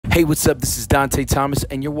Hey, what's up? This is Dante Thomas,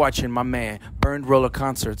 and you're watching my man Bernd Roller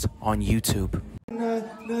Concerts on YouTube.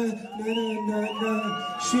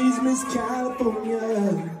 She's Miss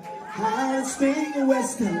California, hottest thing in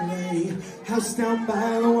West LA, house down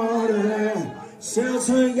by the water, sells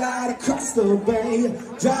her yacht across the bay,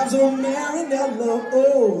 drives a Maranello.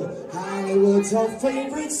 Oh, Hollywood's her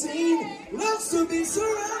favorite scene, loves to be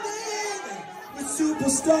surrounded with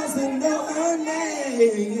superstars that know her name.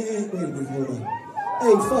 Wait a minute, hold on.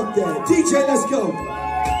 Hey, fuck that. DJ, let's go.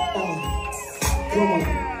 Come on.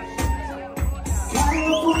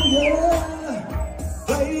 California,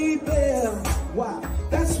 baby. Wow,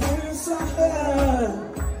 that's where I saw her.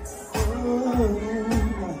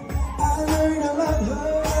 I learned I love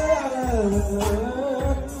her.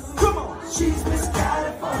 Come on. She's Miss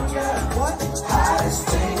California. What? Hottest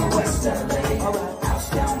thing in West LA. All right. House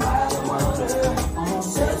down by the water.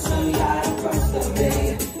 Sells her yacht across the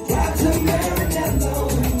bay. Got to Maranello.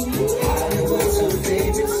 Hollywood's her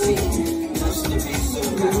favorite scene. Must be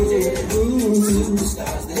surrounded.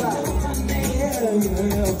 Superstars that know her name.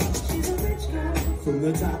 From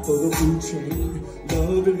the top of the food chain,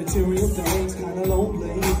 love and material things, kinda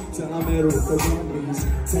lonely. Till I met her at the Grammys.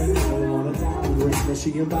 Tell her on a diamond ring, that she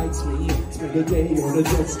invites me. Spend a day on the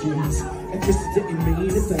jet skis. And just didn't mean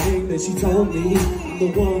a thing that she told me. I'm the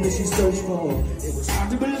one that she searched for. It was hard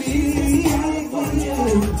to believe.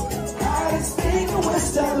 Hottest thing in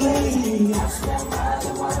West LA.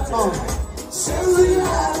 Sailing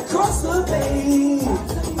out across the bay.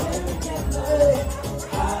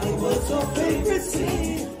 Hollywood's her favorite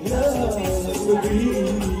scene. Love to be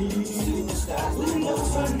superstars who knows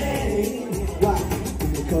her name. Why?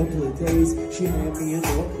 In a couple of days, she had me an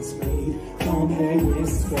office made. Combinate with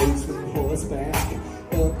his face from horseback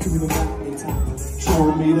up to the mountain top.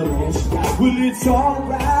 Showing me the land she got. Well, it's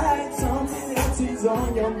alright. Something else is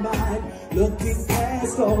on your mind. Looking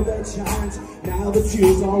past all that shines. Now the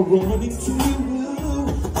tears are running to you.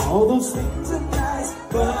 All those things are nice,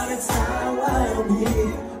 but it's not why I'm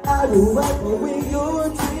here. I will wipe away your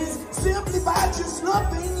tears simply by just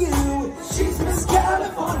loving you. She's Miss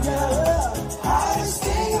California, hottest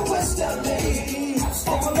thing in West LA.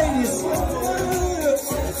 All my ladies,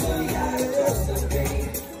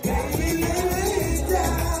 baby, lay it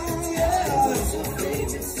down, yeah.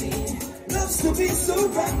 Loves to be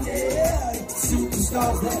surrounded,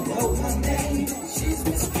 superstars that know her name. She's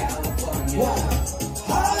Miss California. Wow.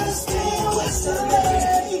 Hottest thing in West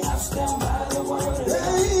LA, house down by the water.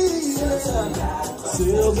 Hey, yeah.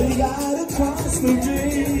 Silver yacht across the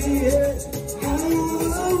bay.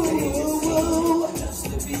 Ooh, just to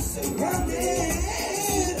be surrounded.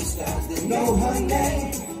 Superstars that know her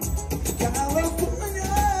name.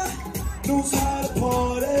 California knows how to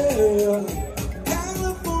party.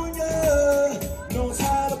 California knows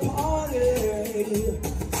how to party.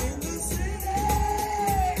 In the city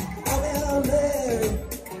of LA.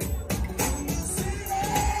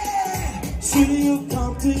 City of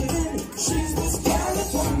Compton, she's Miss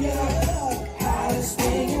California, hottest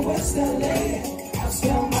thing in West LA, house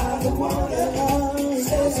down by the water,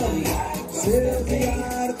 sail the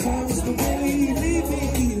yacht across the bay,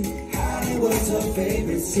 leaving Hollywood's her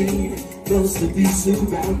favorite scene, close to be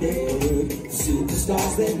surrounded,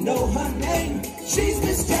 superstars that know her name. She's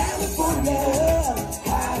Miss California,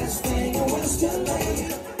 hottest thing in West LA,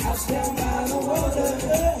 house down by the water,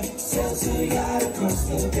 sails her yacht across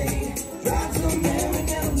the bay. Drives a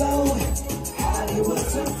Maranello,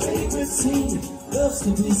 Hollywood's her favorite scene. Loves to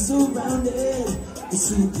be surrounded with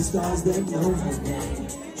superstars that know her name.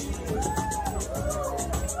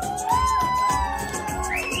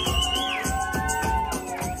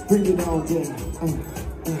 Bring it on down.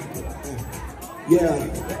 Yeah,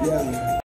 yeah.